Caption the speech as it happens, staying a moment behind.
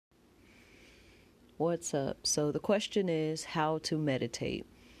What's up? So the question is how to meditate.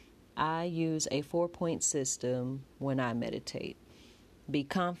 I use a 4-point system when I meditate. Be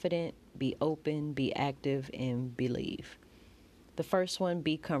confident, be open, be active, and believe. The first one,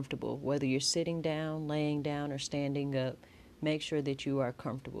 be comfortable. Whether you're sitting down, laying down, or standing up, make sure that you are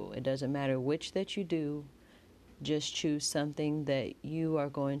comfortable. It doesn't matter which that you do. Just choose something that you are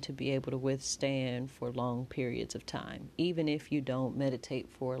going to be able to withstand for long periods of time, even if you don't meditate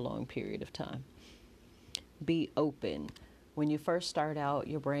for a long period of time. Be open. When you first start out,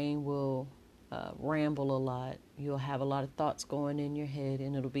 your brain will ramble a lot. You'll have a lot of thoughts going in your head,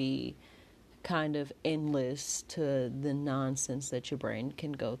 and it'll be kind of endless to the nonsense that your brain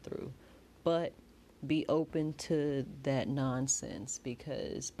can go through. But be open to that nonsense,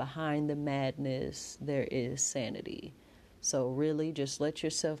 because behind the madness, there is sanity. So really just let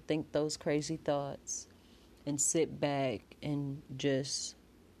yourself think those crazy thoughts and sit back and just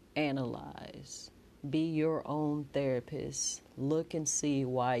analyze. Be your own therapist. Look and see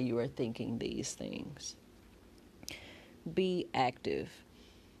why you are thinking these things. Be active.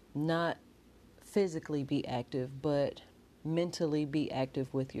 Not physically be active, but mentally be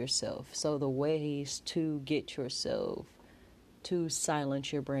active with yourself. So the ways to get yourself to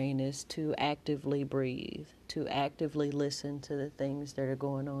silence your brain is to actively breathe, to actively listen to the things that are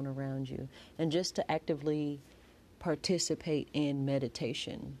going on around you, and just to actively participate in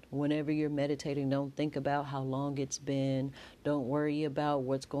meditation. Whenever you're meditating, don't think about how long it's been. Don't worry about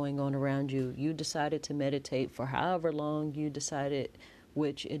what's going on around you. You decided to meditate for however long you decided,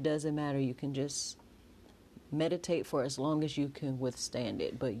 which it doesn't matter. You can just meditate for as long as you can withstand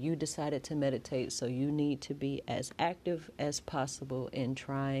it. But you decided to meditate, so you need to be as active as possible in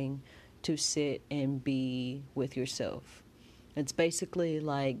trying to sit and be with yourself. It's basically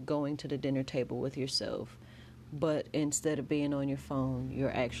like going to the dinner table with yourself, but instead of being on your phone,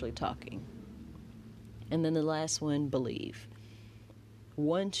 you're actually talking. And then the last one, believe.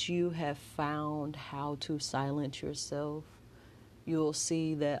 Once you have found how to silence yourself, you'll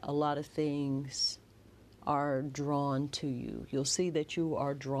see that a lot of things are drawn to you. You'll see that you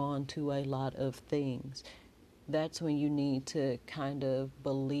are drawn to a lot of things. That's when you need to kind of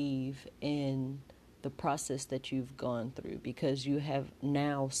believe in the process that you've gone through, because you have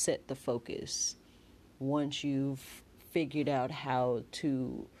now set the focus. Once you've figured out how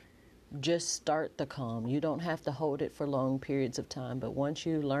to just start the calm, you don't have to hold it for long periods of time, but once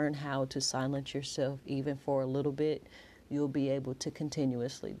you learn how to silence yourself even for a little bit, you'll be able to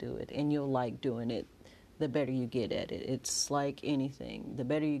continuously do it, and you'll like doing it. The better you get at it. It's like anything. The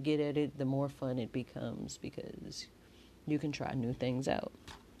better you get at it, the more fun it becomes, because you can try new things out.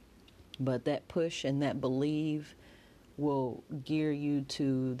 But that push and that believe will gear you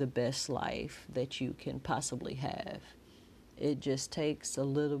to the best life that you can possibly have. It just takes a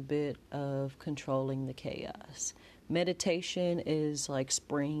little bit of controlling the chaos. Meditation is like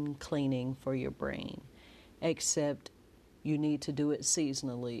spring cleaning for your brain, except you need to do it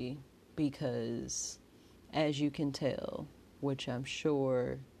seasonally, because as you can tell, which I'm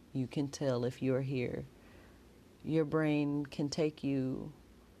sure you can tell if you're here, your brain can take you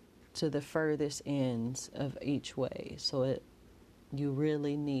to the furthest ends of each way. So you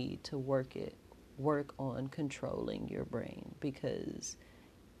really need to work on controlling your brain, because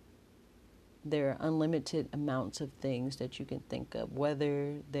there are unlimited amounts of things that you can think of.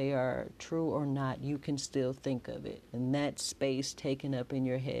 Whether they are true or not, you can still think of it. And that space taken up in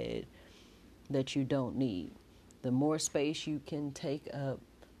your head that you don't need. The more space you can take up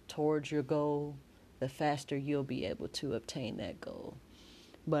towards your goal, the faster you'll be able to obtain that goal.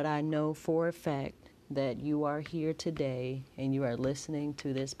 But I know for a fact that you are here today and you are listening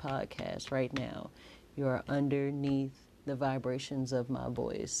to this podcast right now. You are underneath the vibrations of my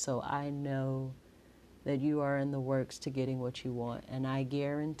voice. So I know that you are in the works to getting what you want. And I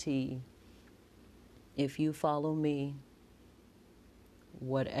guarantee if you follow me,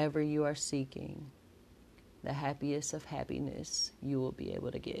 whatever you are seeking, the happiest of happiness you will be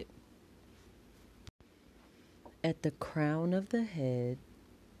able to get. At the crown of the head,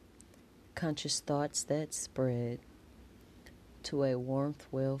 conscious thoughts that spread to a warmth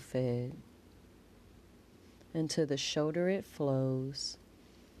well fed. And to the shoulder it flows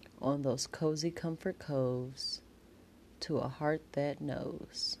on those cozy comfort coves to a heart that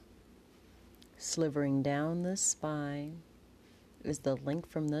knows. Slivering down the spine is the link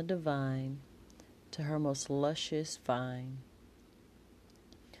from the divine to her most luscious vine.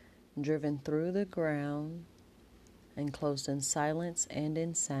 Driven through the ground, enclosed in silence and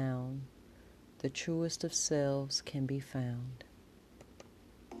in sound, the truest of selves can be found.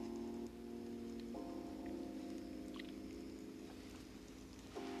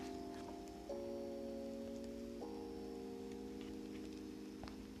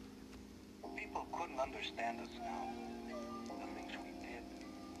 couldn't understand us now. The things we did,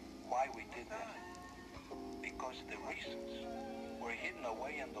 why we did them. Because the reasons were hidden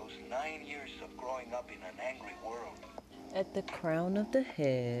away in those 9 years of growing up in an angry world. At the crown of the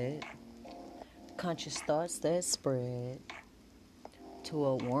head, conscious thoughts that spread to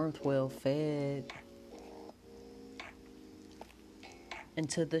a warmth well fed. And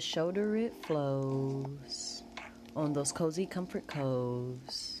to the shoulder it flows on those cozy comfort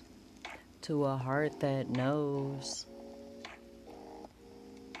coves to a heart that knows.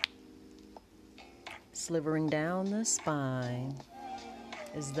 Slivering down the spine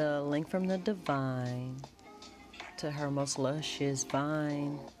is the link from the divine to her most luscious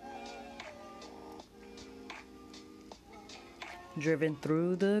vine. Driven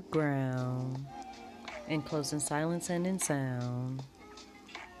through the ground, enclosed in silence and in sound,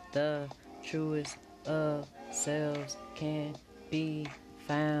 the truest of selves can be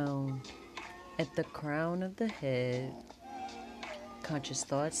found. At the crown of the head, conscious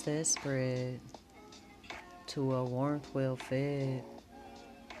thoughts that spread to a warmth well fed.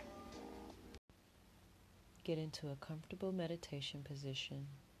 Get into a comfortable meditation position.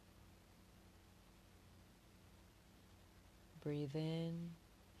 Breathe in.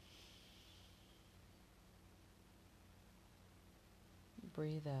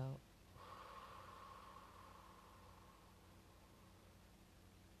 Breathe out.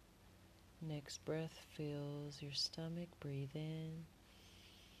 Next breath fills your stomach. Breathe in.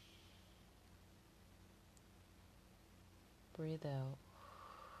 Breathe out.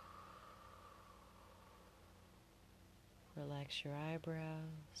 Relax your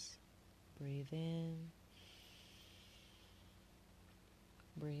eyebrows. Breathe in.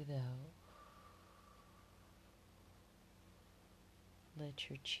 Breathe out. Let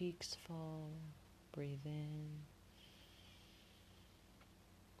your cheeks fall. Breathe in.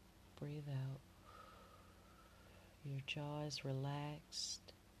 Breathe out. Your jaw is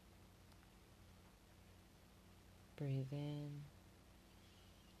relaxed. Breathe in.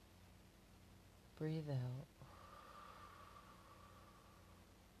 Breathe out.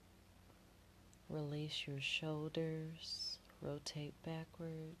 Release your shoulders. Rotate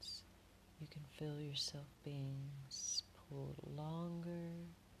backwards. You can feel yourself being pulled longer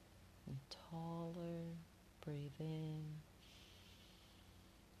and taller. Breathe in.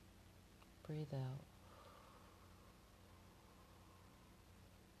 Breathe out.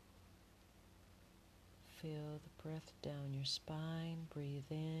 Feel the breath down your spine. Breathe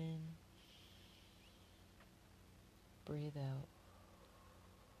in. Breathe out.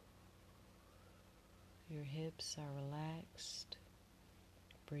 Your hips are relaxed.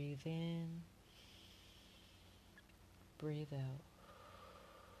 Breathe in. Breathe out.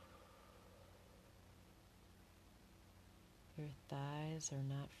 Your thighs are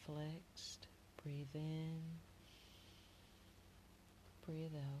not flexed. Breathe in.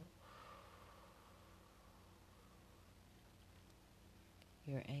 Breathe out.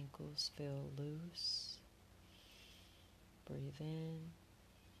 Your ankles feel loose. Breathe in.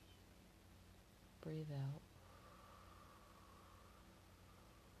 Breathe out.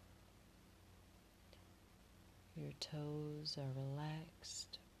 Your toes are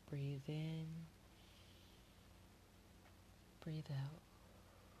relaxed. Breathe in. Breathe out.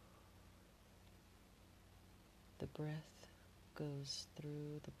 The breath goes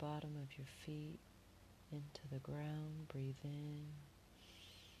through the bottom of your feet into the ground. Breathe in.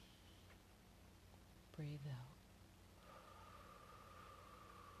 Breathe out.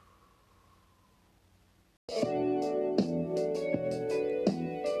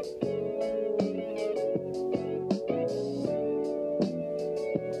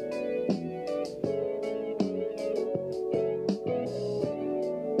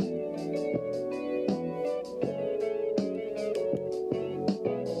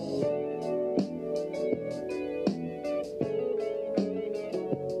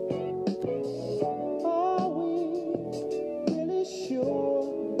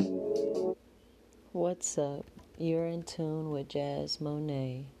 What's up? You're in tune with Jazz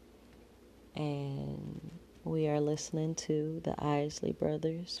Monet, and we are listening to the Isley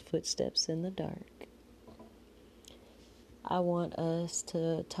Brothers' Footsteps in the Dark. I want us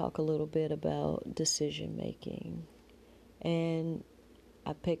to talk a little bit about decision making, and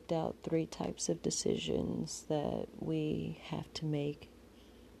I picked out 3 types of decisions that we have to make,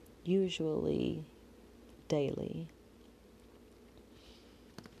 usually daily.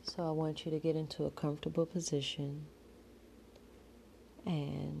 So I want you to get into a comfortable position,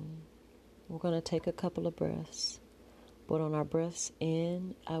 and we're going to take a couple of breaths. But on our breaths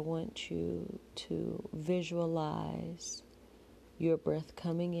in, I want you to visualize your breath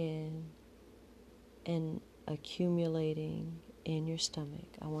coming in and accumulating in your stomach.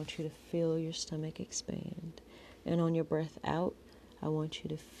 I want you to feel your stomach expand. And on your breath out, I want you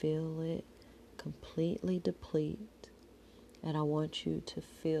to feel it completely deplete. And I want you to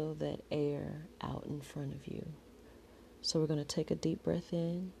feel that air out in front of you. So we're going to take a deep breath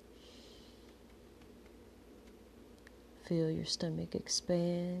in. Feel your stomach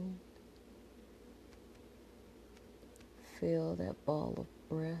expand. Feel that ball of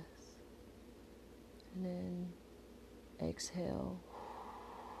breath. And then exhale.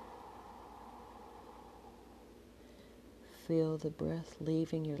 Feel the breath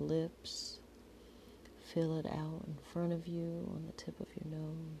leaving your lips. Feel it out in front of you on the tip of your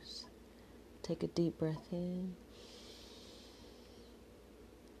nose. Take a deep breath in.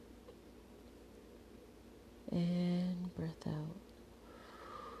 And breath out.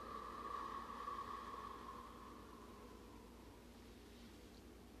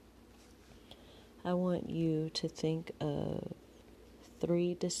 I want you to think of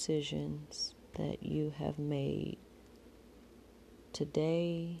 3 decisions that you have made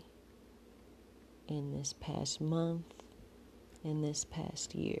today, in this past month, in this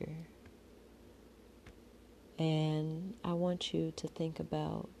past year. And I want you to think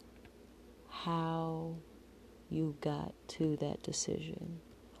about how you got to that decision.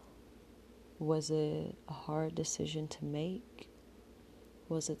 Was it a hard decision to make?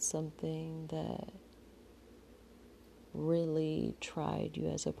 Was it something that really tried you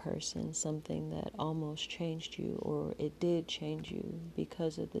as a person, something that almost changed you, or it did change you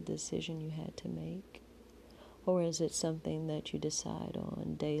because of the decision you had to make? Or is it something that you decide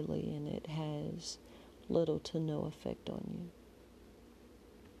on daily and it has little to no effect on you?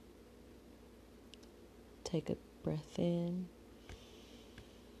 Take a breath in.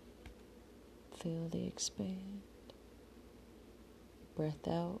 Feel the expand. Breath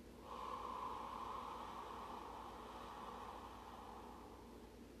out.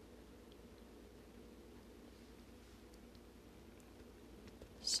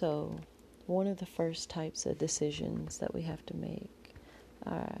 So, one of the first types of decisions that we have to make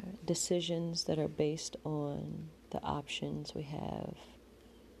are decisions that are based on the options we have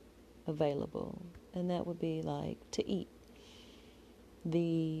available. And that would be like to eat.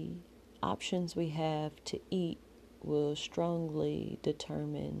 The options we have to eat will strongly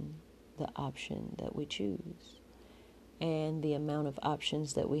determine the option that we choose. And the amount of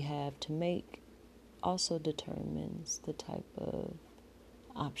options that we have to make also determines the type of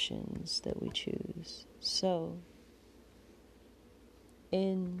options that we choose. So,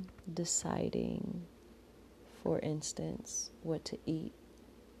 in deciding, for instance, what to eat,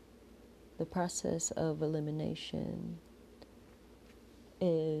 the process of elimination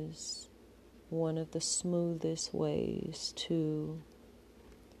is one of the smoothest ways to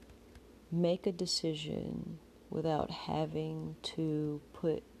make a decision without having to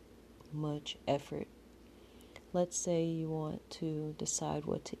put much effort. Let's say you want to decide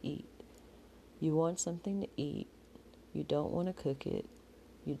what to eat. You want something to eat. You don't want to cook it.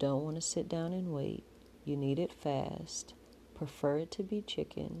 You don't want to sit down and wait. You need it fast. Prefer it to be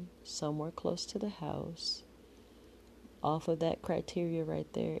chicken, somewhere close to the house. Off of that criteria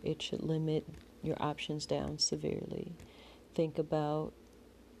right there, it should limit your options down severely. Think about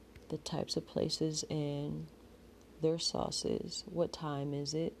the types of places and their sauces. What time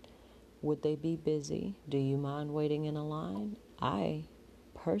is it? Would they be busy? Do you mind waiting in a line? I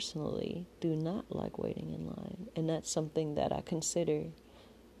personally do not like waiting in line. And that's something that I consider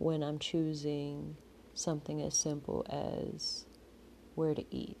when I'm choosing something as simple as where to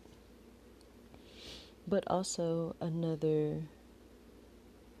eat. But also another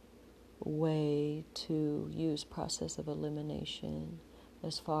way to use process of elimination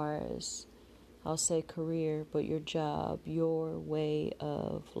as far as, I'll say career, but your job, your way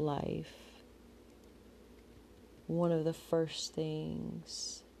of life. One of the first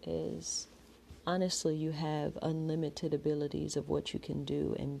things is, honestly, you have unlimited abilities of what you can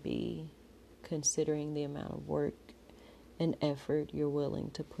do and be, considering the amount of work and effort you're willing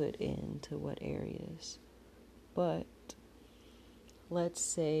to put into what areas. But let's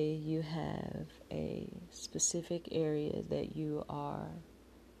say you have a specific area that you are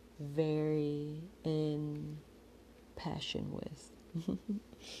very in passion with.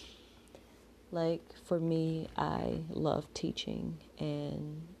 Like for me, I love teaching,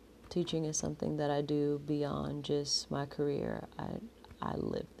 and teaching is something that I do beyond just my career. I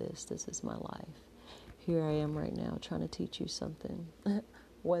live this. This is my life. Here I am right now trying to teach you something.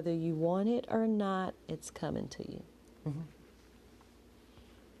 Whether you want it or not, it's coming to you.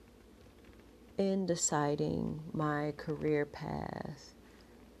 In deciding my career path,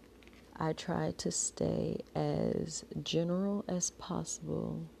 I try to stay as general as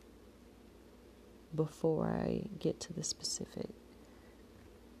possible before I get to the specific.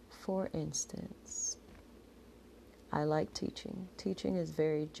 For instance, I like teaching. Teaching is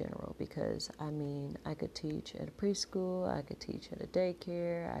very general because, I could teach at a preschool, I could teach at a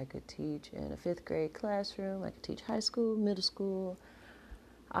daycare, I could teach in a 5th grade classroom, I could teach high school, middle school,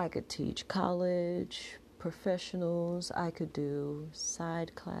 I could teach college, professionals, I could do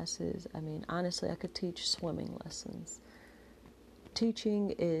side classes. Honestly, I could teach swimming lessons.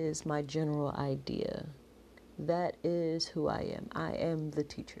 Teaching is my general idea. That is who I am. I am the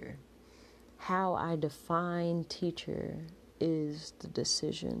teacher. How I define teacher is the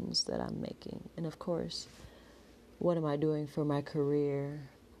decisions that I'm making. And of course, what am I doing for my career?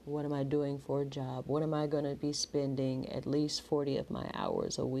 What am I doing for a job? What am I going to be spending at least 40 of my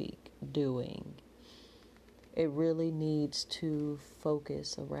hours a week doing? It really needs to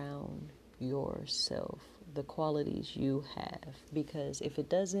focus around yourself, the qualities you have. Because if it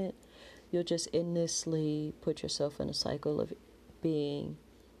doesn't, you'll just endlessly put yourself in a cycle of being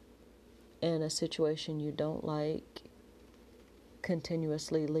in a situation you don't like,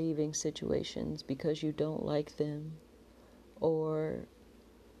 continuously leaving situations because you don't like them, or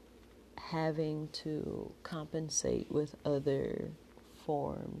having to compensate with other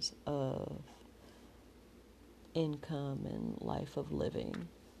forms of income and life of living.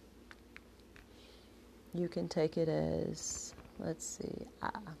 You can take it as,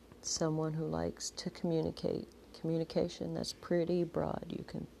 someone who likes to communicate. Communication, that's pretty broad. You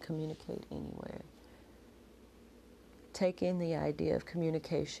can communicate anywhere. Taking the idea of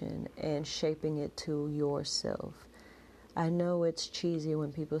communication and shaping it to yourself. I know it's cheesy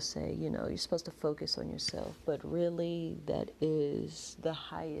when people say, you're supposed to focus on yourself, but really that is the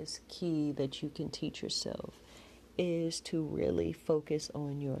highest key that you can teach yourself, is to really focus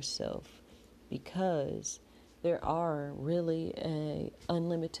on yourself, because there are really an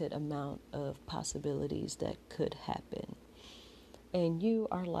unlimited amount of possibilities that could happen. And you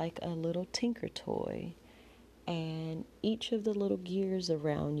are like a little tinker toy, and each of the little gears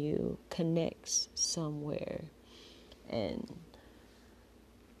around you connects somewhere. And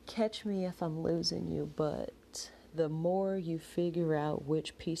catch me if I'm losing you, but the more you figure out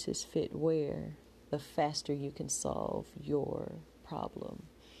which pieces fit where, the faster you can solve your problem.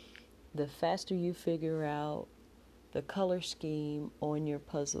 The faster you figure out the color scheme on your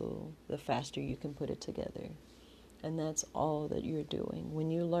puzzle, the faster you can put it together. And that's all that you're doing.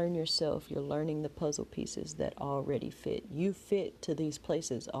 When you learn yourself, you're learning the puzzle pieces that already fit. You fit to these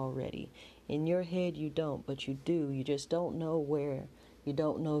places already. In your head, you don't, but you do. You just don't know where. You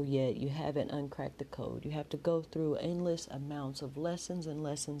don't know yet. You haven't uncracked the code. You have to go through endless amounts of lessons and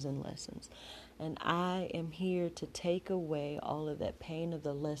lessons and lessons. And I am here to take away all of that pain of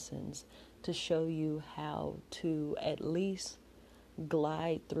the lessons, to show you how to at least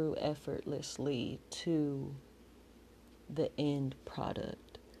glide through effortlessly to the end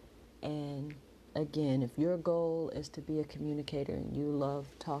product. And again, if your goal is to be a communicator and you love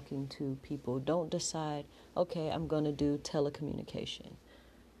talking to people, don't decide, okay, I'm going to do telecommunication,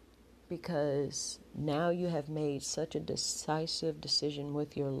 because now you have made such a decisive decision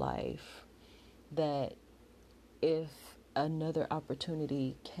with your life that if another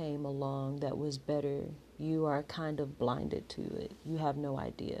opportunity came along that was better, you are kind of blinded to it. You have no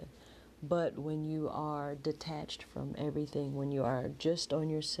idea. But when you are detached from everything, when you are just on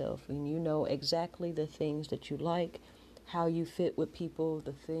yourself, and you know exactly the things that you like, how you fit with people,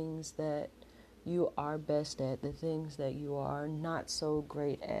 the things that you are best at, the things that you are not so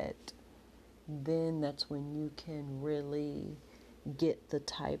great at, then that's when you can really get the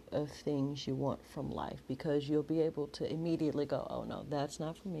type of things you want from life, because you'll be able to immediately go, oh no, that's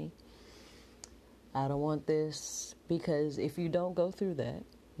not for me. I don't want this. Because if you don't go through that,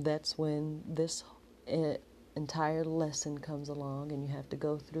 that's when this entire lesson comes along, and you have to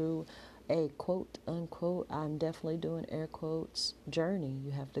go through a quote unquote, I'm definitely doing air quotes, journey.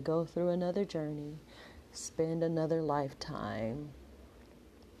 You have to go through another journey, spend another lifetime,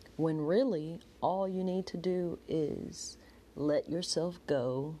 when really all you need to do is let yourself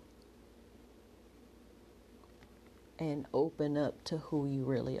go and open up to who you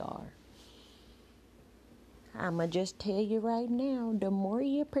really are. I'ma just tell you right now, the more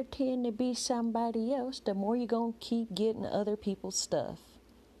you pretend to be somebody else, the more you're going to keep getting other people's stuff.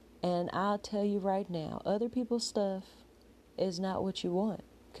 And I'll tell you right now, other people's stuff is not what you want,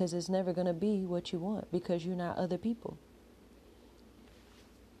 because it's never going to be what you want, because you're not other people.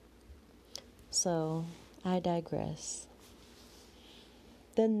 So, I digress.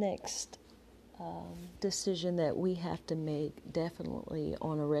 The next decision that we have to make definitely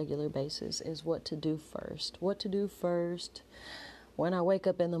on a regular basis is what to do first. What to do first when I wake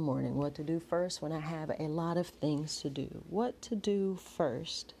up in the morning. What to do first when I have a lot of things to do. What to do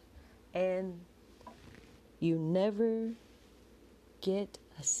first. And you never get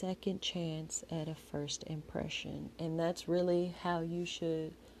a second chance at a first impression. And that's really how you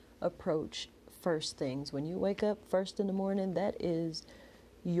should approach first things. When you wake up first in the morning, that is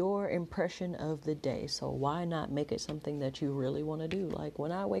your impression of the day. So why not make it something that you really want to do? Like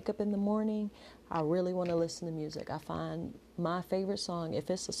when I wake up in the morning, I really want to listen to music. I find my favorite song,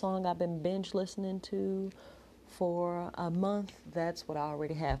 if it's a song I've been binge listening to for a month, that's what I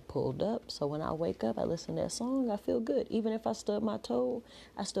already have pulled up. So when I wake up, I listen to that song, I feel good. Even if I stub my toe,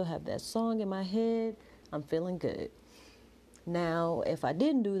 I still have that song in my head. I'm feeling good. Now, if I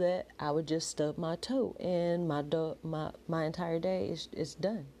didn't do that, I would just stub my toe, and my entire day is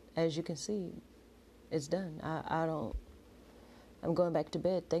done. As you can see, it's done. I'm going back to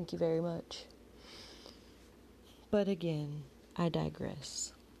bed. Thank you very much. But again, I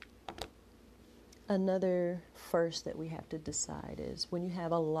digress. Another first that we have to decide is when you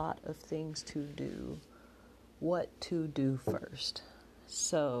have a lot of things to do, what to do first.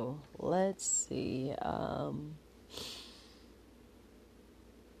 So let's see.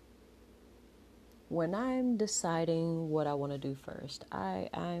 When I'm deciding what I want to do first,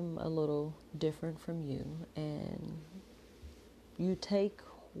 I'm a little different from you, and you take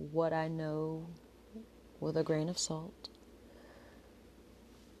what I know with a grain of salt,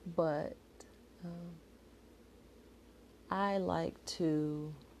 but I like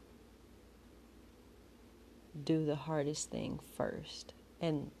to do the hardest thing first.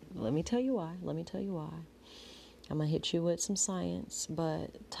 And let me tell you why. I'm going to hit you with some science,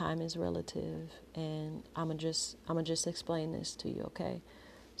 but time is relative, and I'm gonna just explain this to you, okay?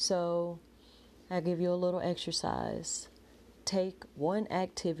 So I'll give you a little exercise. Take one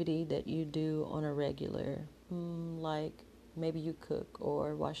activity that you do on a regular, like maybe you cook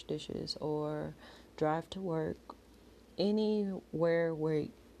or wash dishes or drive to work, anywhere where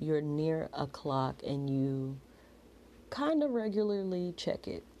you're near a clock and you kind of regularly check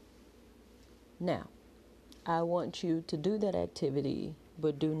it. Now, I want you to do that activity,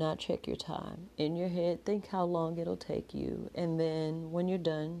 but do not check your time. In your head, think how long it'll take you. And then when you're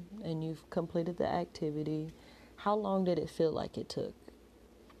done and you've completed the activity, how long did it feel like it took?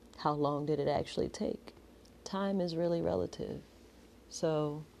 How long did it actually take? Time is really relative.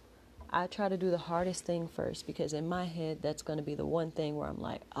 So I try to do the hardest thing first, because in my head, that's going to be the one thing where I'm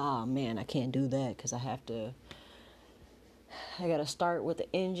like, oh man, I can't do that because I got to start with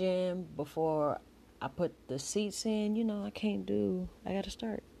the engine before I put the seats in. I got to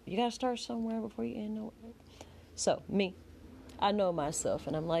start. You got to start somewhere before you end nowhere. So, I know myself,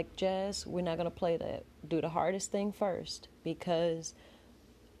 and I'm like, Jazz, we're not going to play that. Do the hardest thing first, because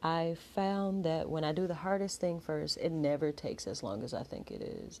I found that when I do the hardest thing first, it never takes as long as I think it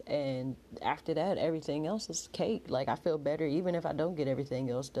is. And after that, everything else is cake. Like, I feel better even if I don't get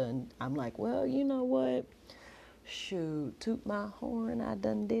everything else done. I'm like, well, you know what? Shoot, toot my horn, I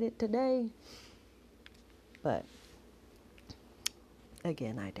done did it today. But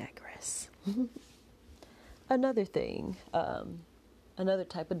again, I digress. Another thing, another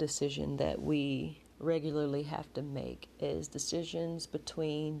type of decision that we regularly have to make is decisions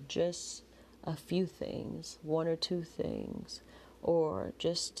between just a few things, one or two things, or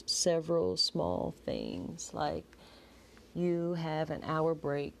just several small things. Like you have an hour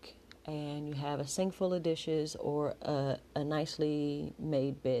break and you have a sink full of dishes or a nicely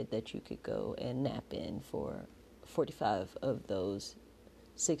made bed that you could go and nap in for 45 of those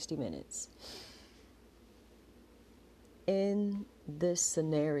 60 minutes. In this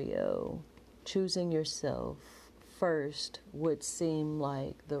scenario, choosing yourself first would seem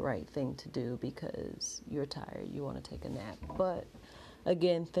like the right thing to do because you're tired, you want to take a nap. But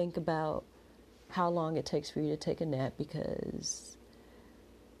again, think about how long it takes for you to take a nap, because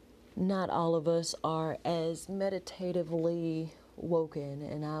not all of us are as meditatively woken.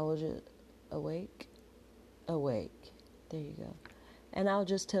 And I will just awake. There you go. And I'll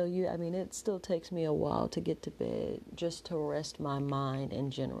just tell you, it still takes me a while to get to bed just to rest my mind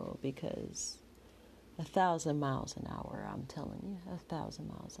in general, because 1,000 miles an hour, I'm telling you, 1,000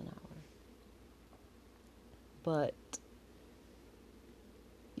 miles an hour. But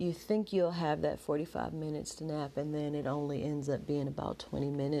you think you'll have that 45 minutes to nap, and then it only ends up being about 20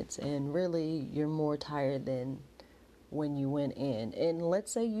 minutes, and really you're more tired than when you went in. And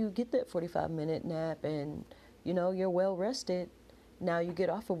let's say you get that 45-minute nap and, you're well rested. Now you get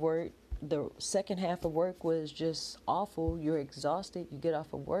off of work. The second half of work was just awful. You're exhausted. You get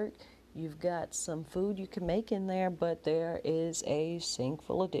off of work. You've got some food you can make in there, but there is a sink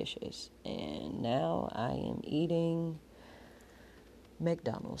full of dishes. And now I am eating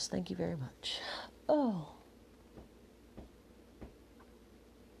McDonald's. Thank you very much. Oh.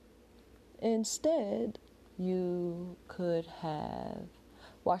 Instead, you could have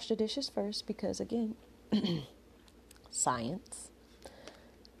washed the dishes first because, again, science.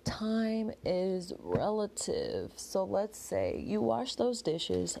 Time is relative. So let's say you wash those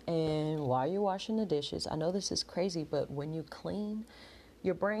dishes, and while you're washing the dishes, I know this is crazy, but when you clean,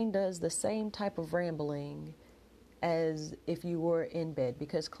 your brain does the same type of rambling as if you were in bed,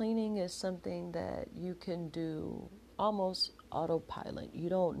 because cleaning is something that you can do almost autopilot. You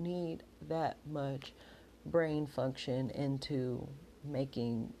don't need that much brain function into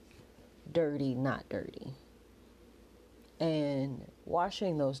making dirty not dirty. And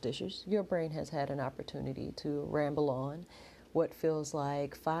washing those dishes, your brain has had an opportunity to ramble on what feels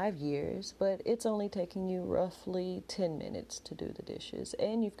like 5 years, but it's only taking you roughly 10 minutes to do the dishes.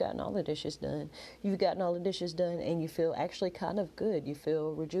 And you've gotten all the dishes done. You've gotten all the dishes done, and you feel actually kind of good. You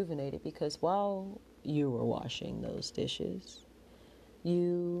feel rejuvenated because while you were washing those dishes,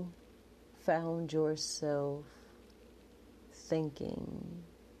 you found yourself thinking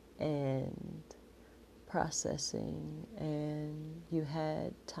and processing, and you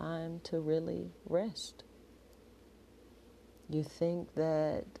had time to really rest. You think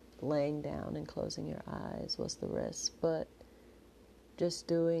that laying down and closing your eyes was the rest, but just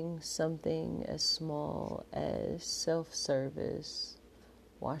doing something as small as self-service,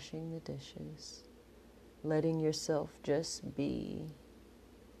 washing the dishes, letting yourself just be,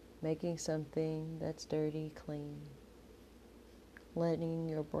 making something that's dirty clean, letting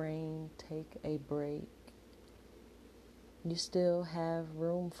your brain take a break. You still have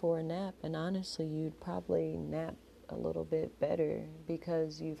room for a nap, and honestly, you'd probably nap a little bit better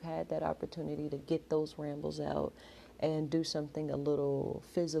because you've had that opportunity to get those rambles out and do something a little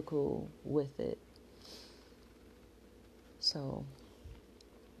physical with it. So,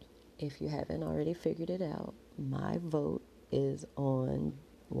 if you haven't already figured it out, my vote is on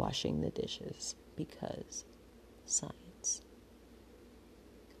washing the dishes because science.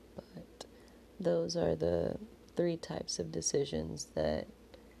 But those are the 3 types of decisions that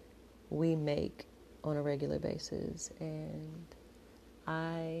we make on a regular basis, and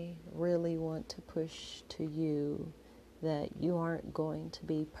I really want to push to you that you aren't going to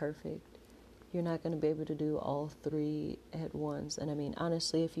be perfect. You're not going to be able to do all 3 at once. And I mean,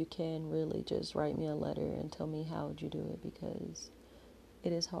 honestly, if you can, really just write me a letter and tell me how would you do it, because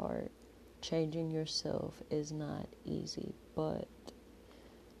it is hard. Changing yourself is not easy, but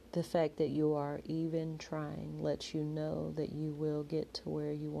the fact that you are even trying lets you know that you will get to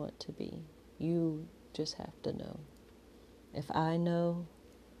where you want to be. You just have to know. If I know,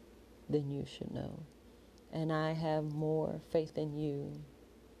 then you should know. And I have more faith in you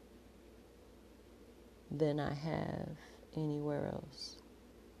than I have anywhere else.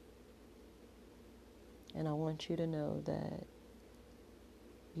 And I want you to know that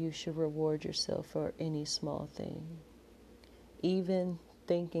you should reward yourself for any small thing. Even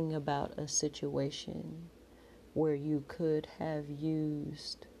thinking about a situation where you could have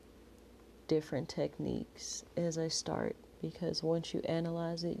used different techniques as a start, because once you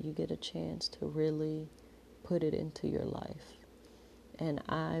analyze it, you get a chance to really put it into your life. And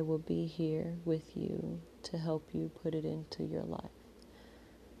I will be here with you to help you put it into your life.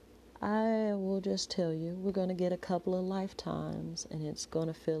 I will just tell you, we're going to get a couple of lifetimes, and it's going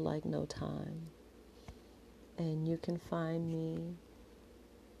to feel like no time. And you can find me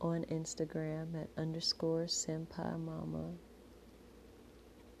on Instagram at _senpai mama.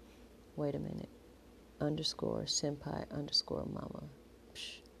 Wait a minute. _senpai _mama.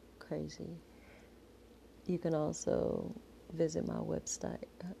 Psh, crazy. You can also visit my website,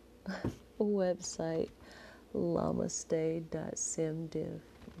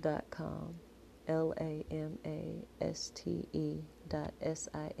 lamastay.simdiv.com,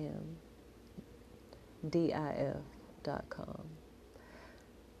 LAMASTE.SIMDIF.com.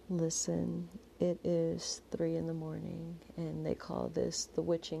 Listen, it is 3 a.m, and they call this the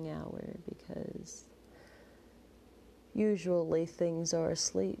witching hour because usually things are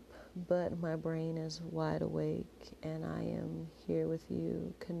asleep, but my brain is wide awake, and I am here with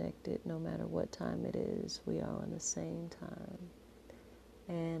you, connected no matter what time it is. We are on the same time.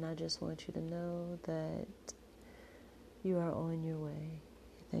 And I just want you to know that you are on your way.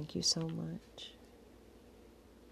 Thank you so much.